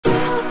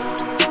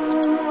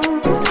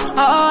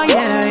Oh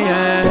yeah,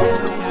 yeah.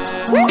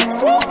 Where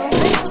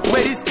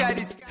this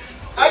guy?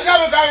 I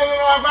can't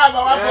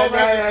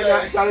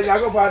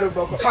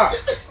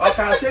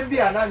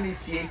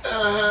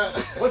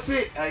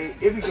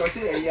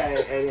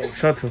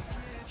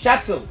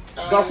Shuttle.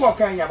 Go for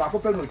can you have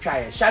a no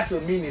try.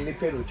 Shuttle meaning the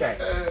pen try.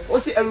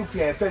 What's the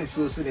aeroplane friend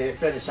so soon a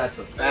friend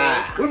shuttle?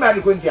 We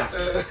might go there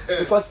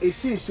because it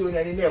seems soon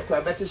and in there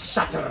quite better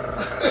shuttle.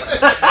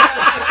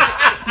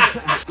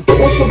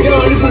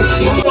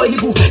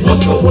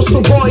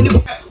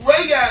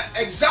 Where are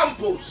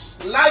examples,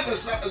 live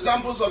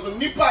examples of a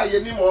Nipa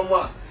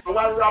Yenimoma?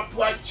 Our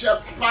rapport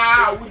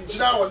chapa with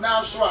Jao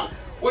now, so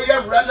we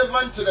are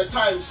relevant to the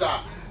time, sir.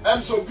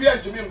 And so, be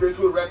to me break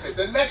record.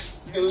 The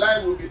next in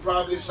line will be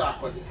probably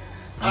Sarkodie.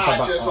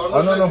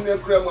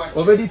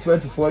 Already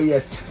 24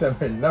 years,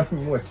 not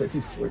more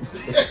 34 years.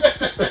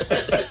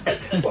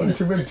 What is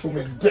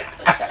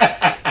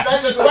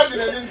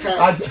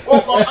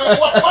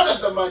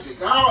the magic?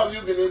 How have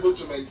you been able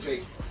to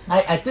maintain?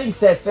 I think,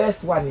 sir,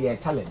 first one year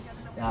talent.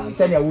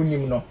 Send your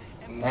winning no.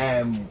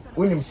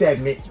 William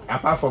said me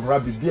apart from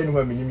Rabbi, being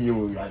women in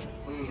you.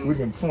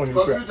 William phone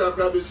computer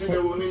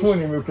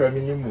phone me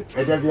criminal.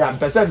 I'm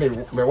person me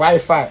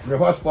Wi-Fi, me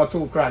hotspot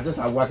to cry just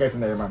as workers in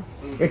the man.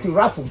 It's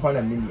rap upon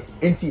a million.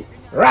 Ain't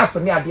rap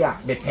near there,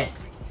 me pen.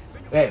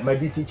 My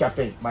teacher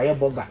pen, my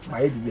boga, my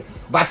idea.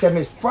 But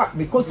I'm fat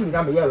because you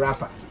know me a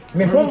rapper.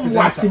 Me home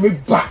watching me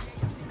back.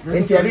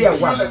 Ain't area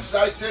one. Feel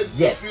excited,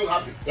 yes. Feel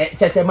happy.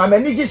 Just my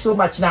manager so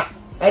much now.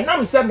 And now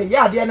me say me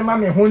yeah, the enemy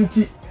me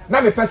hunty.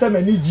 Now me person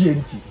me need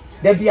GNT.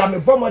 There be a me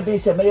bomber doing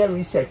some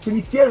research.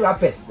 Me tear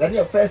rappers. Then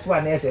your first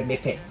one is a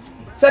make.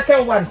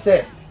 Second one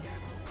say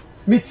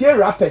me tear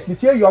rappers, me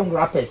tear young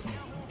rappers. Me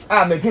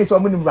against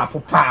someone rap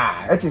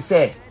pa. It is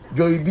say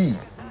Joey B.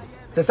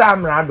 To say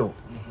Amrado.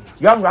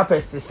 Young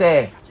rappers to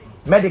say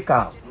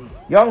medical.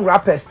 Young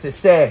rappers to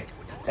say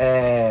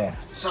Sarkodie.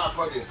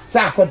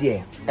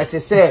 It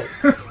is say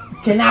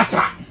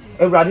Kenata.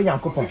 Everybody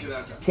Yankupon.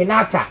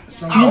 Kenata.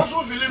 I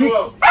also feel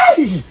well.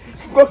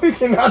 Go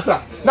picking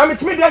Kenata. Now me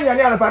tell you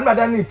I'm not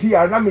done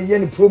PR. Now me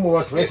any promo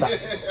or Twitter.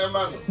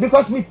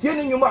 Because me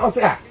telling you what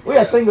say. We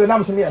are single. Now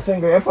me are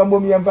single. And from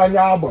me and Vanya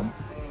album.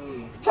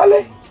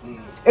 Charlie.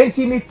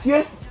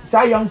 Intimate.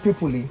 Say young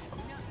people.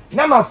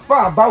 Now my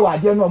far about I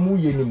don't know who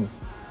you anymore.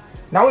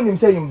 Now when him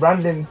say in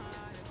Brandon,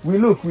 we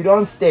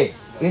don't stay.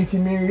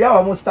 Intimate. We are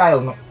almost style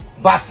no.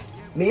 But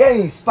me are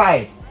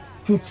inspired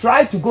to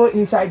try to go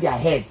inside their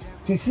heads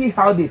to see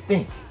how they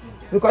think.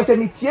 Because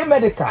me tear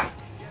medical.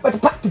 But to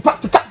pack, I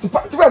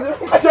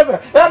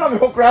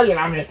don't know crying.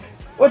 I mean,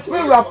 what's me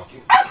rap?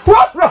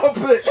 What rap?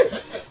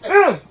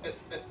 I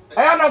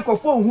am not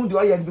confirm who do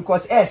I am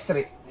because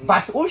S3.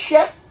 But who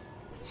share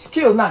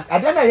skill now? I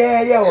don't know.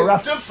 Yeah, or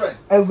rap different.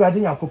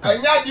 Everybody am cooking.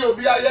 And yeah, you'll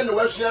be a no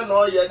Western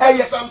no yeah.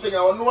 That's something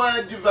I want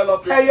to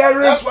develop.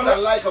 That's what I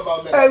like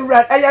about me.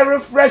 I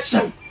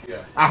refreshing.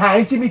 Yeah.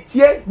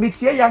 Intimate. Me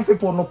young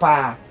people no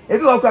pa.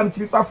 If you walk around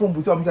to phone,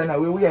 but I'm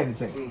saying we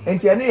anything.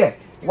 And here,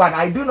 what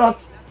I do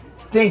not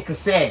think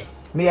say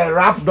me a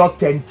rap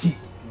doctor and tea.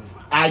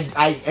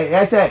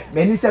 I say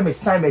many say me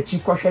sign me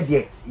chief koshe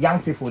the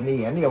young people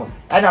near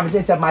and I'm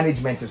just a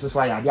management so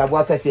why I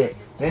work say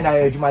when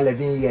I do my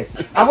 11 years.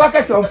 I work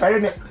as on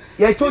parent.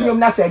 You told you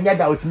not say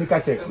that with me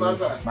say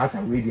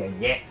matter really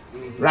and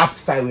rap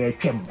style we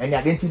came and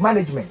identity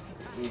management.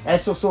 And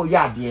so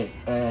yeah dear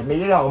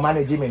me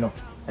manage me no.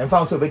 And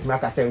found so bit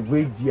make say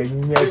wait dear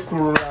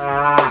Yeeko.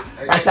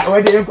 That's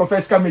when they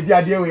confess come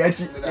media dear we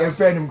actually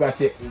friend him go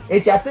say.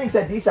 It I think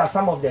that these are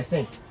some of the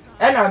things.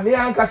 And I me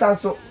anka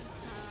so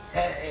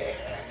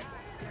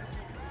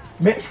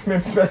me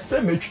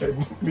person me try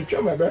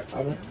my best.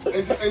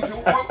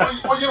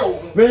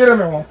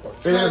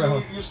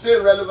 You stay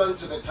relevant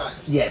to the times.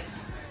 Yes.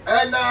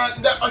 And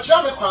the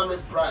Okyeame Kwame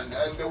brand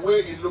and the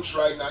way it looks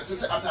right now,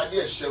 just at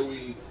idea shall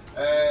we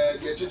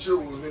the teacher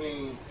will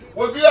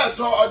be a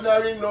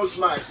ordinary nose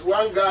mask,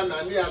 one gun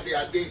and near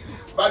the day.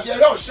 But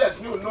your own shirt,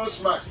 new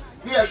nose mask,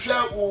 near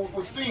share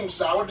with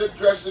themes are the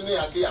dressing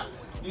near there.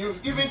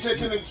 You've even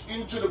taken it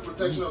into the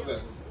protection of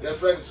your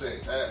friends say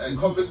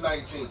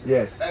COVID-19.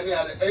 Yes. And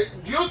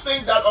do you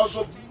think that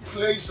also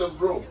plays a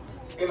role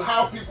in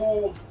how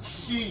people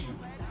see you?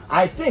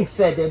 I think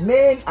sir, the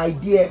main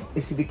idea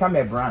is to become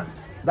a brand.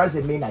 That's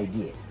the main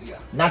idea. Yeah.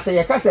 Now say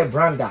you can't say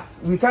brander.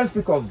 We can't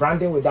speak of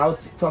branding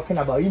without talking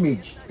about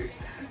image.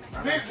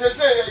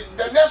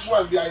 The next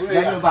one be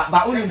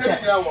but when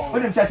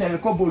say you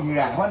go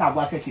bonira, when I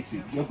work as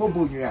you go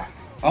bonira.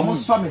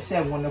 Almost some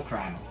say one no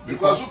cry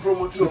because we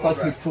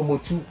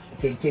promote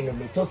Kenteno,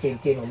 me talk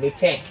Kenteno, me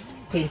pay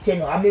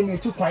Kenteno. I mean me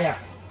too quiet.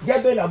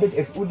 Yeah, ben a bit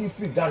if woody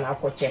free down I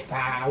could check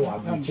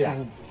power.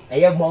 I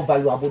have more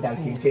valuable than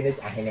Kenteno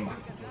ahenema.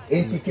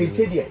 Enti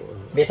Kenteno,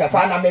 me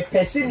papa na me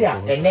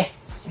personia ene.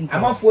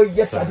 I'm on 4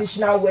 year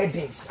traditional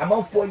weddings. I'm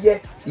on 4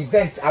 year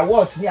event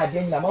awards near the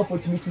end. I'm on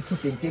 40 me to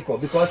take off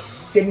because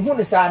say me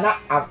who say na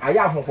I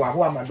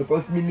have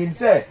because me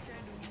say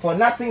for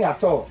nothing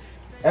at all.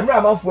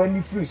 Emra man for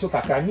any free so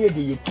kakra near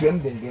the Ukraine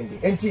den.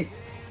 Enti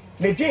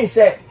me dream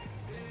say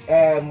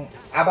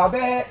about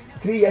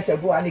 3 years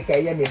ago I need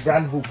me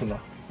brand book no.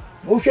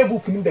 Oshe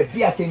book ni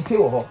be a kente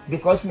ho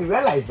because we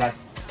realize that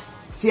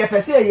see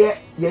per se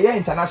ye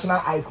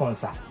international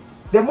icons are.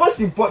 The most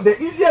important,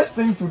 the easiest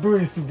thing to do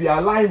is to be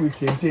aligned with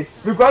kente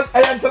because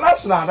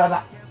international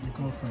that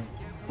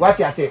what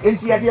you say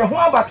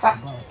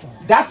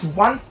that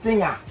one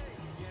thing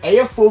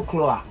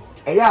folklore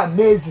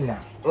amazing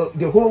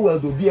the whole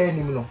world will be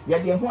any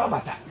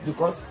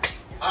because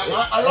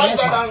I like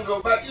that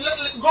angle, but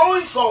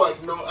going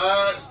forward, no,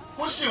 I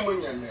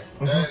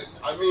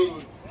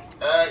mean,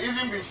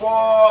 even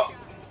before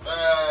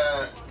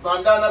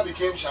Bandana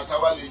became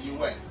Shatawale, you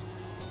went.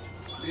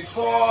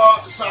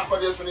 Before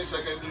Sarkodie finished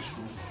secondary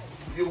school,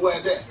 you were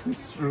there.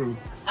 It's true.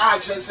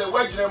 Just say,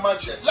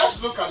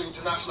 let's look at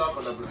international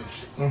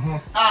collaboration.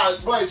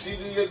 Boys, see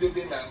the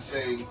and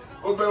say,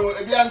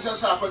 if you answer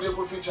Sarkodie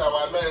for feature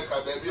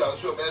America, baby, I'll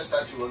show best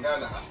statue of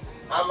Ghana.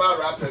 I'm a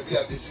rapper, be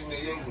a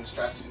Bissine young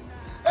statue.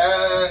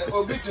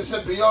 Obi to say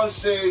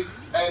Beyonce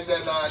and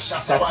then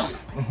Shatawale.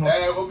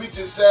 Obi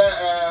to say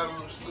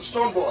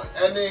Stoneboy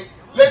and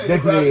Lady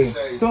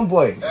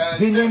Stoneboy,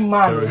 Billy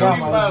Man,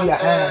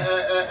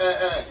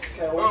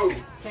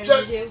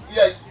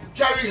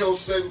 Carrie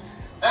Hilson,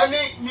 any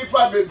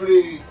Nipa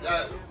Bebre,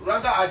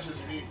 rather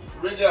artists,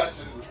 reggae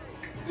artists,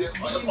 the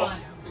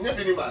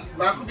Billy Man,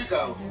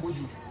 Nakubika,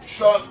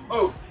 short,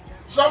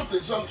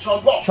 something, some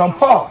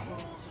Champagne,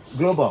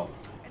 global.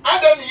 I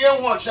don't hear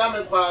what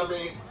Okyeame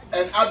Kwame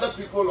and other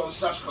people on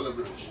such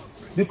collaboration.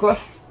 Because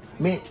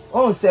me,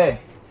 say,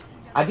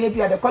 I gave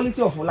you the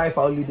quality of life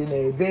I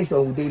leading based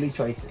on daily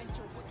choices.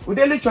 With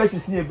daily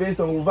choices is based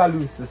on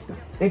value system.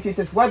 It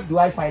is what do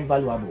I find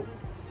valuable?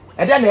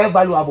 And then I have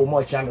valuable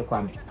more Okyeame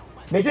Kwame.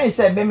 Me don't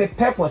say me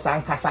purpose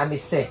and kasa me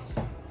say.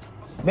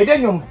 Me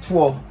don't yum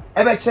tour.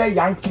 Ever try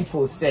young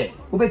people say,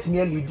 ubet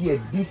me lead a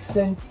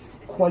decent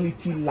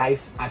quality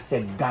life as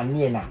a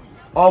Ghanaian.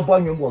 Or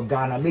born in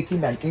Ghana,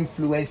 making an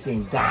influence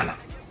in Ghana.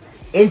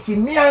 Enti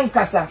me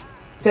ankasa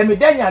se me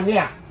denya ne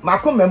a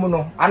makoma mu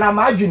no ana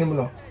ma adwene mu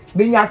no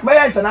me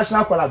nyakmaya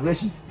international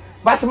collaborations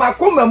but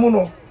makoma mu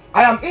no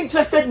I am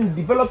interested in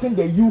developing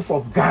the youth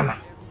of Ghana.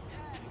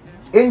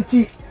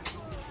 Enti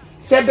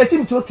se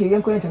besim to okay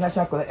yenko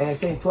international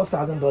say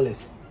 $12,000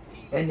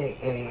 and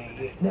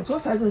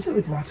 $12,000 say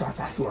with my to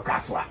asase work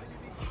aswa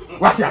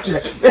what you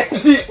actually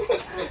enti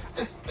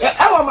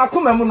I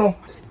makoma mu no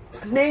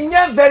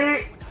nenya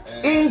very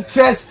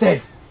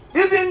interested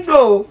even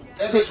though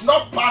it's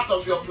not part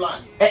of your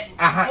plan.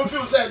 If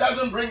you say it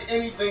doesn't bring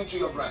anything to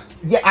your brand.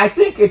 Yeah, I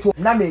think it will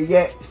not be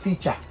a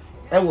feature.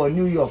 Was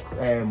New York,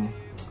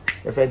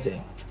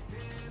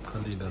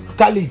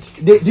 Khalid,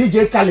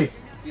 DJ Khalid.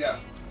 Yeah.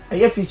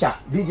 A feature,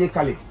 DJ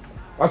Khalid.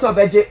 Also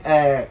budget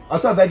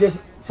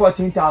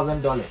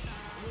 $14,000.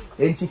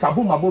 And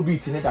Tikabu Mabo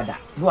beat in it that.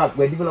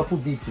 We develop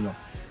beat, you know.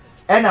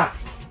 And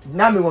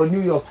now we were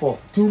New York for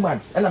 2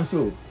 months. And I'm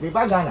sure we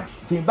back Ghana.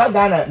 Team back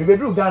Ghana, we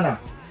do Ghana.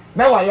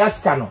 Now I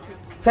ask Kano.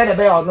 Say the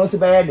bear or no say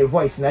the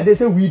voice. Now they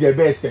say we the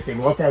best.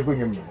 What can I bring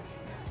him?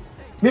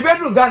 Me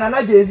bedroom Ghana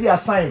na Jay-Z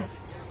assign.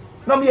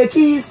 No me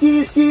keys.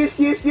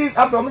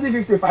 After almost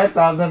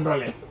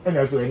 $55,000. And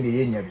that's when the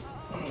year.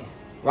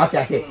 What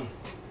I say?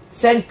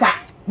 Senka.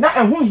 Na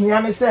who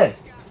hear me say?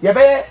 You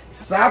be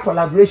sa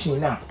collaboration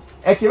now.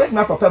 Are you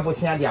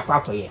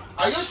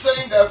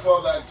saying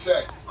therefore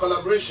that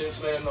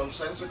collaborations are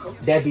nonsensical?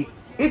 Debbie,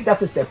 if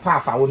that is the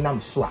path I will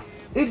not swap.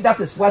 If that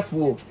is what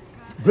will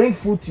bring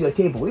food to your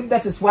table, if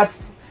that is what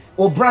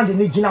will brand in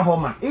Nijina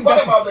Homa.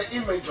 What about the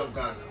image of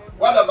Ghana?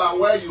 What about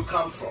where you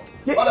come from?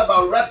 Yeah. What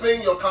about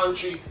repping your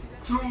country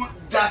through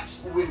that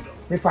window?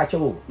 I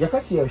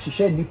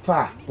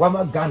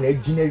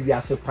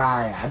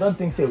don't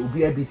think so. It will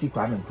be a BT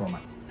Kwame Nkrumah.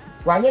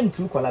 Why any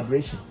true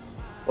collaboration?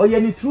 Or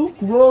any true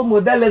role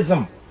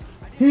modelism?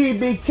 He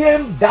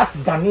became that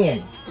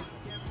Ghanaian.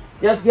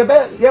 Your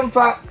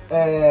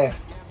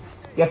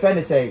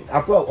friend say,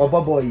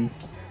 Oboboy,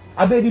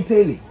 a baby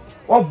Pele,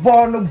 or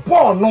born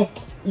no,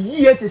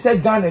 yet to say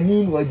Ghana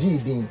mean or G.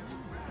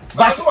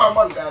 But I'm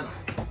on Ghana.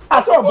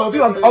 I saw Bobby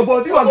or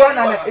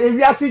Ghana, and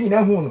we are singing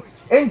a moon.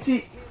 Ain't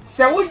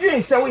so we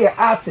drink, so we are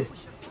artists.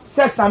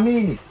 Says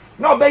Samini,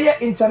 no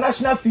better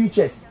international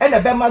features, and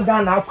a Bema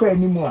Ghana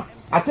anymore.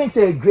 I think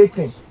it's a great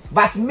thing.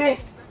 But me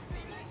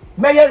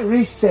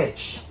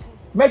research,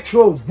 make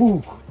throw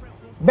book,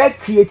 make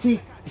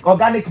creative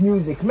organic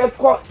music, make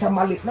call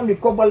tamale, na me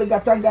call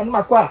boligatanga,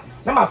 na makwa,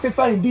 na ma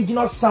favorite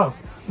indigenous sounds,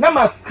 na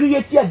ma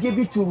creative give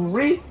you to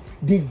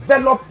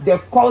redevelop the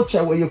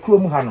culture where you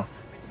chrome hano.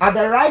 At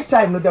the right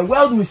time, the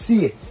world will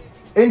see it.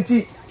 And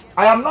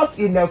I am not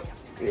in a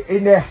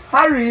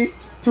hurry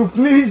to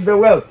please the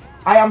world.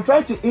 I am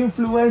trying to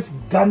influence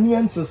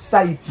Ghanaian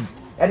society,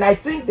 and I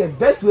think the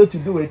best way to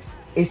do it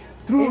is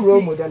through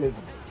role modelism.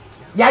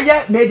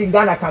 Yaya made in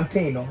Ghana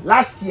campaign. No?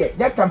 Last year,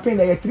 that campaign,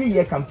 a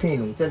 3-year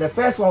campaign. No? So the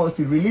first one was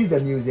to release the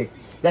music.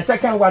 The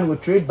second one was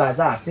trade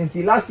bazaar. Since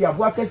last year,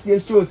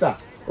 Abuakasi shows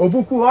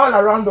Obuku all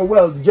around the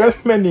world,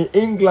 Germany,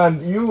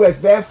 England, US,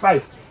 Bear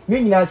 5.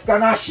 Nina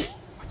Scanashi.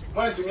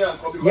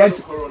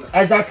 Yes,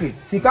 exactly.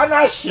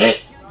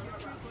 Sikanashi.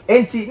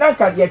 enti na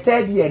ka ye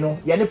third year no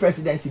ye ne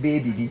presidency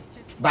baby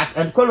but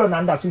and colonel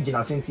under so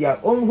gina so enti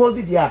on hold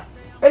it there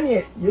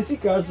any ye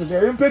sika so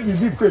there mpe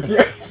bibi quick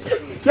ye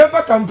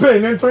pa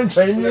campaign en ton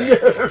chain ye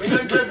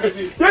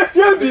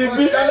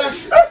bibi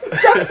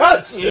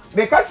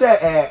me catch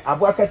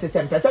abuaka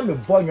say person me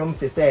boy nyom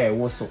te say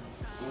wo so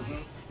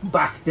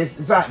back this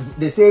is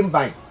the same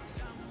vibe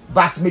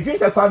but me dream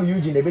say Kwame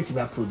Eugene e beti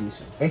me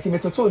produce enti me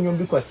toto nyom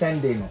because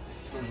Sunday no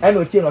and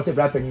o tie no say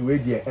brapa ni we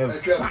there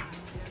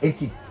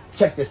enti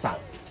check this out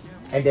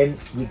and then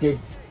we did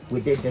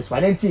this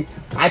one enti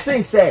I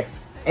think say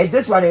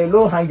this one a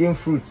low hanging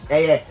fruits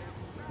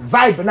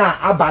vibe na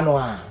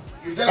abano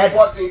you just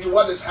bought into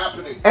what is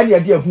happening and you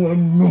dey hu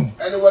enu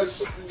and it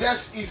was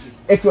just easy.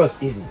 It was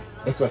easy.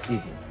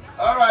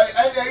 All right,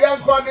 and the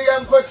young tie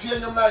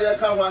nyom na you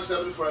can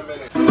 170 for a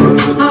minute.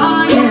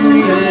 Oh yeah.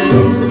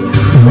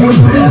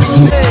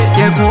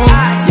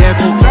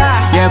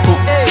 Yeeko.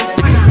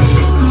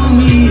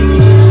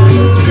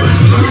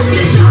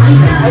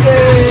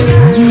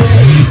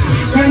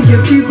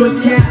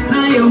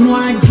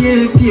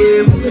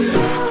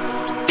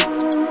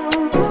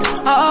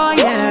 Oh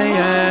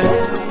yeah.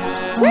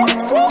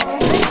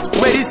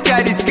 Where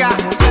this guy?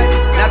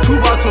 Now 2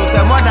 bottles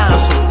and more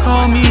dance.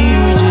 Call me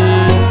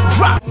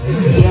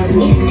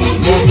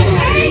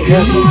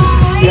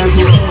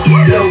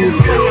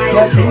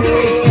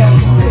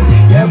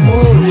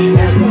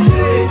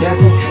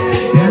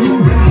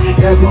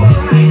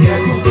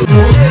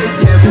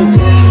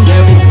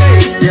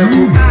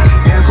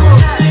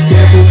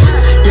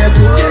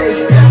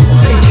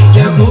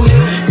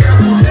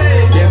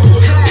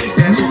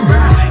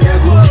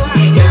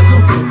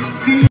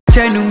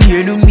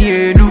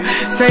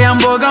say I'm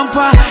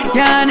bogampa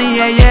yani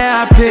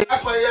yeah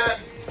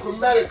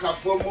America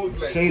for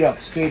movement. Straight up.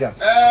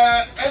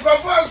 And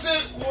for say,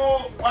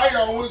 why you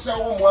always say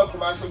more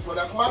commercial for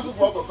the commercial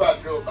for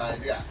girl by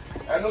there.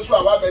 And also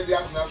about the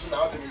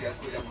international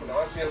Yeeko.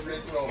 I say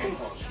everything on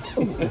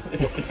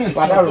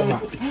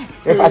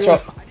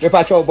if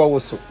I chop borrow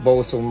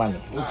money.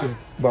 Okay.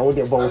 But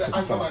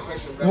answer my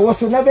question.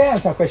 Was never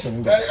answer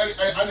question.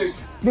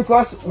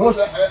 Because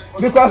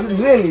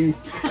really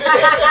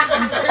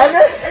and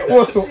then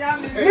was so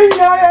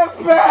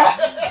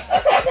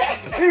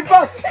in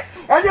fact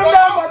and you know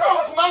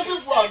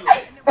massive one.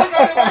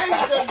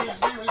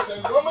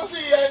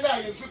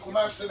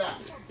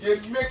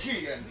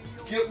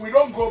 We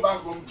don't go back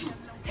home to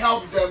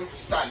help them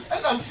stand.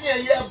 And I'm seeing a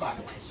year back.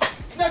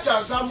 Not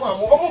just someone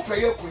who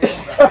pay a queen.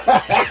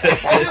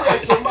 Anyway,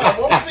 so my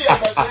mom see a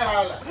best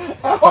hala.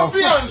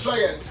 Opi and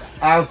science.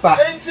 Alpha.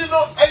 And you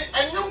know,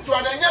 and you to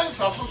an young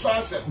Sasu.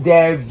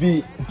 There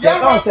be.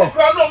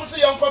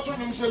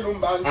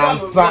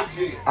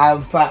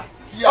 Alpha.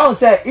 I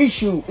say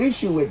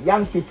issue with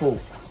young people.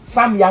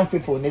 Some young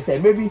people they say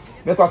maybe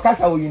because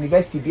our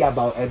university be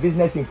about a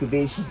business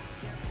incubation.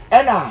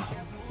 And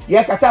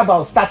yeah,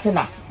 about starting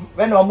up.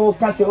 When we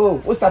can say,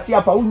 oh, we start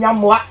up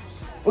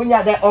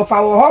unya the of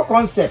our whole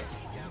concept.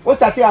 We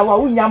start our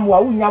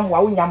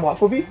unyamwa.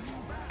 Kobi.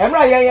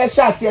 Emra ye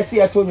shas yes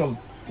etonium.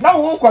 Now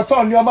we go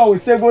turn your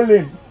with Sego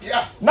Lane.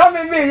 Yeah. Now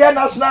me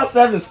national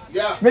service.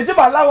 Yeah. Me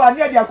jiba lawa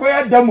near the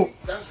acquire demo.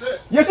 That's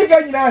it. You see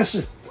can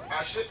you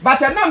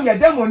but now your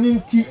demo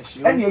ninti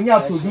and you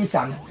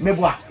producer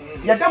meboa.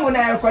 Your demo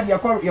na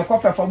your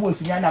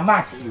performance yana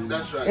mark.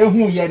 That's right.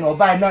 Ehu ye no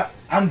buy no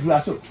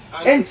Andrew so.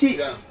 Enti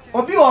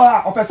obi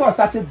o person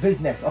started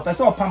business, or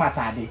person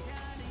pamatade.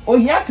 O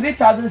here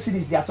 3,000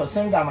 cedis they are to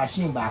send a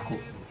machine back.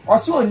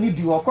 Also need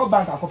you or call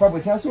bank akopa bo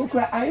so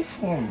kra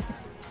iPhone.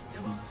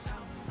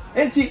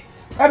 Enti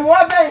and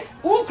one day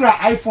who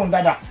cry iPhone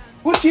dada.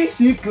 Who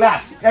see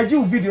class. I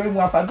do video in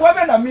one for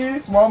government na me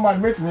small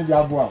man make me the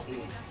abo.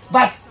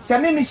 But se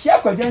me share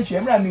kwadantwi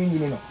emra me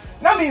nyini no.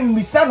 Na me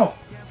mbisa no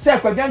se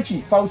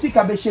kwadantwi fa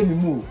usika be she me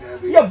mu.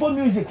 Ye bo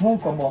music ho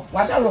nkomo.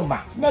 Wada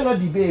roma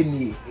melody be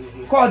ni.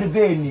 Chord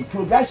be ni,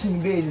 progression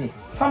be ni.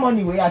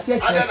 Harmony we are say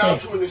Adana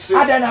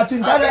to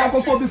Adana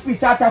akoko be free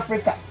South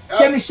Africa.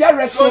 Ke me share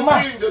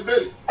Rexoma.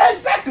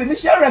 Exactly, me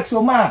share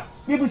Rexoma.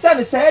 People say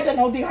the say and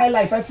how the high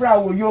life I fra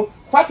wo yo.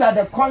 What are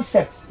the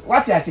concepts?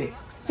 What I say?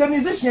 So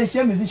musician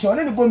share musician,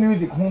 only the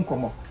music ho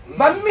nkomo.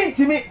 But me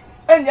timi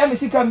and ya me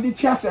sika me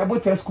tiase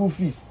about school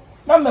fees.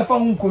 Na me fa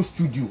unko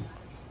studio.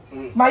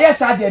 My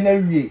yes I dey na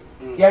wie.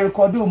 Ya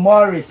record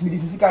Morris, me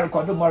the sika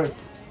record Morris.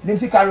 Them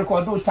sika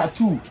record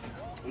Tattoo.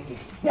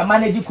 Ya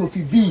manage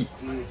Kofi B.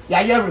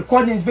 Ya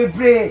recordings be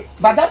brave,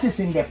 but that is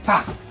in the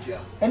past. Yeah.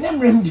 And them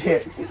rim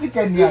there.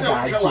 Sika ni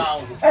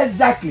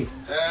exactly.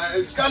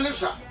 It's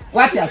Kanisha.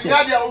 What you say?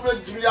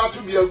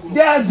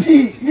 There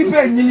be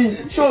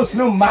different shows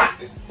no ma.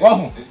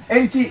 Oh,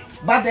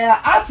 but there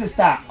are artists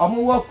that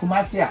work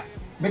Kumasia.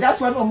 But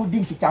that's why I'm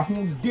doing to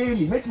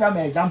daily. Make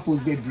me examples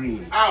be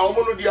brave.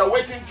 They are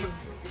waiting to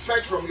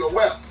fetch from your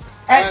well.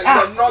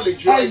 Your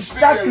knowledge, your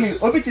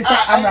experiences. Obiti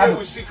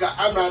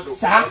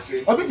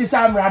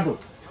sa amrado.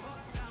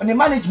 On the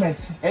management,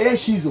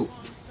 Shizo,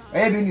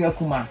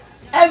 Kuma.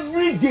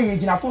 Every day,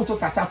 you have to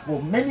kasa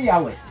for many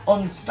hours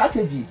on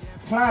strategies,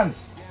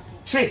 plans,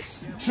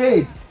 tricks,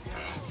 trade.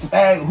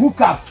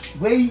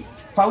 hookups wey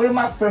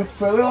fawema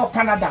frewe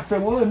Canada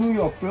frewe New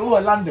York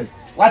frewe London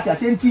what ya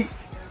senti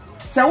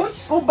se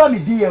wo ba me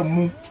di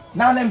emu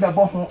na na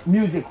mbebo ho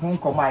music ho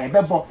nkoma ye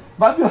bebo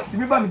ba bi o ti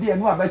ba me di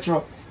enu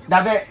abetro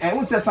da be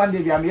who say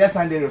Sunday bi am here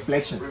Sunday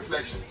reflections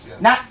yeah.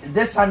 Now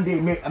this Sunday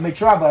me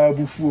try about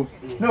bufuo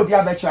no be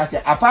abetro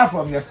say apart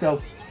from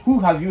yourself who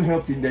have you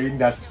helped in the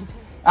industry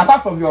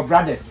apart from your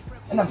brothers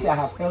and I'm saying I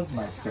have helped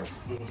myself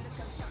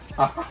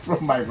apart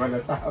from my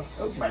brothers I have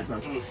helped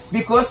myself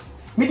because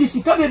me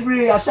disika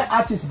bebre asha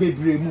artists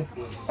bebre mu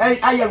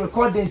I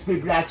recordings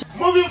bebre.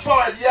 Moving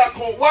forward,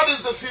 Yeeko, what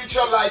is the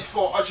future like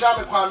for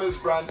Okyeame Kwame's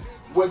brand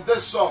with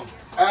this song?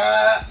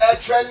 A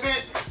trendy,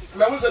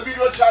 there was a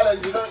video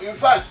challenge, you know. In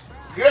fact,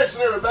 Grace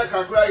and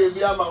Rebecca cry in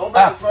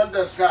the front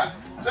desk car.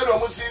 Said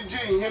almost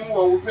see him who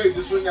will pay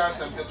the Sonia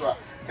and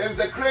it's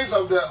the craze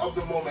of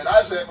the moment.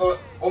 I say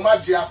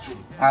Omajiatu.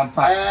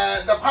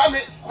 The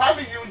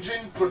Kwame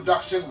Eugene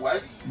production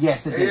worked.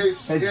 Yes, it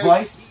is.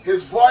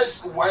 His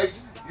voice worked.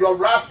 Your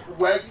rap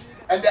worked,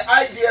 and the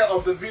idea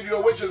of the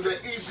video, which is the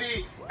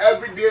easy,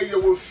 every day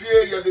you will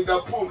feel you did a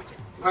poem.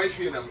 I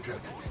feel them.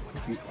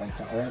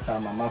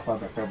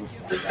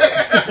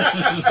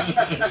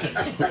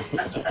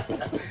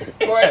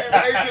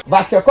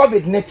 But your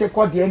COVID next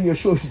record the your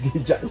shows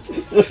DJ.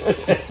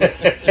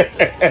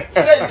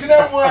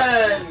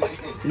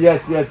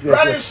 Yes.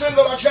 Brand new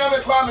single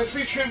Okyeame Kwame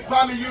featuring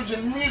Kwame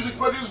Eugene, music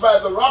produced by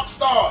the rock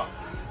star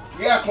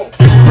Yeeko.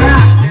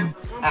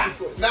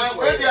 Now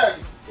wait there.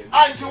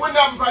 Auntie, when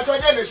I'm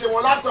patrolling, she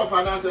will laptop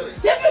and answer it.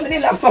 Yeah, me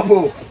laptop.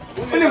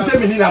 When you say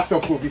me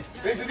laptop,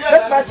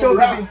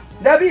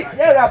 Debbie,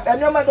 yeah, rap. And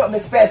no matter me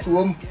space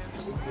room.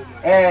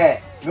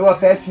 No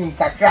perfume,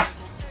 kakra.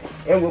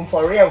 A room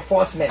for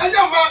reinforcement. And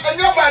your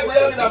bad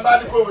way in a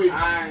bad way.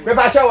 Me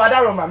patrol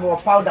other room and more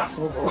powder.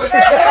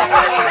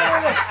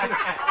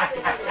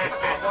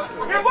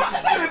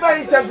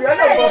 Everybody interview. I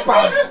don't go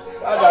powder.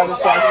 I don't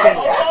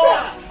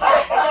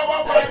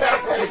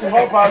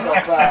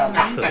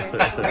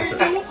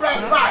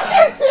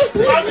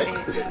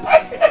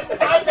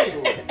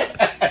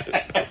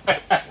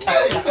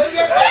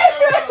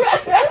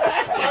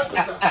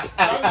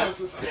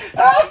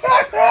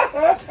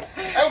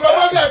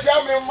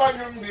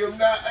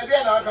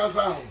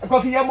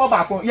Coffee, your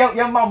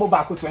mobile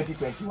back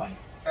 2021.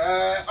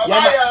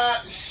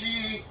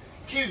 She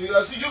Kizzy,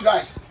 I see you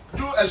guys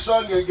do a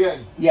song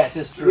again. Yes,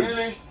 it's true.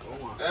 Really?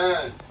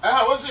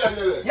 What's the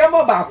other?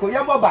 Yamo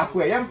back,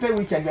 pay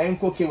weekend, and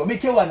cookie, or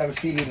make you one I'm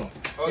feeling.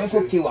 And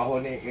cookie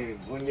when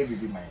you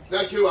be mine.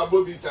 Thank you,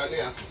 Bobby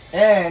Tania.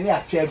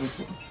 Yeah,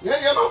 Kevinson.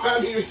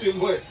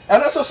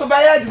 And also so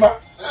by Edma.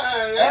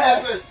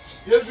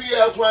 If you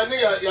are one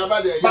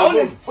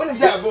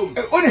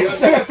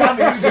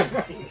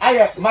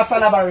I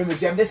Masala Barry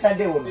Museum this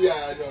Sunday.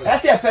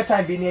 That's a pet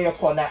time being near your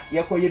corner.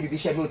 Your call you be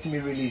scheduled to me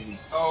releasing.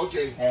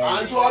 Okay.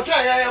 And to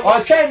try,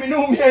 or try me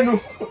no menu.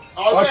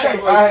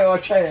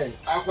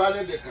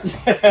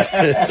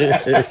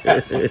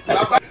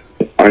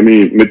 I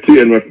mean,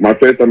 my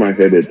first time I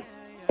heard it,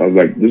 I was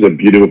like, this is a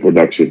beautiful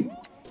production.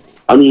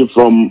 I mean,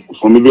 from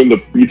even the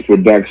beat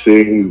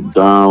production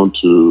down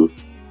to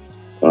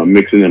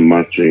mixing and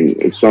mastering,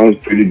 it sounds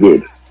pretty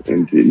good.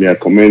 And may I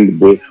commend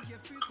both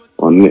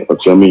on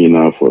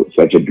Okyeame for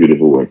such a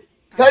beautiful work.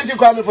 Thank you,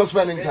 Kwame, for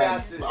spending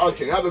time.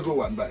 Okay, have a good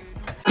one. Bye.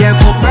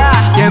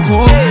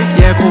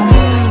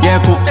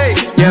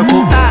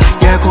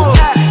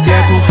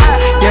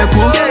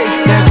 Yeeko.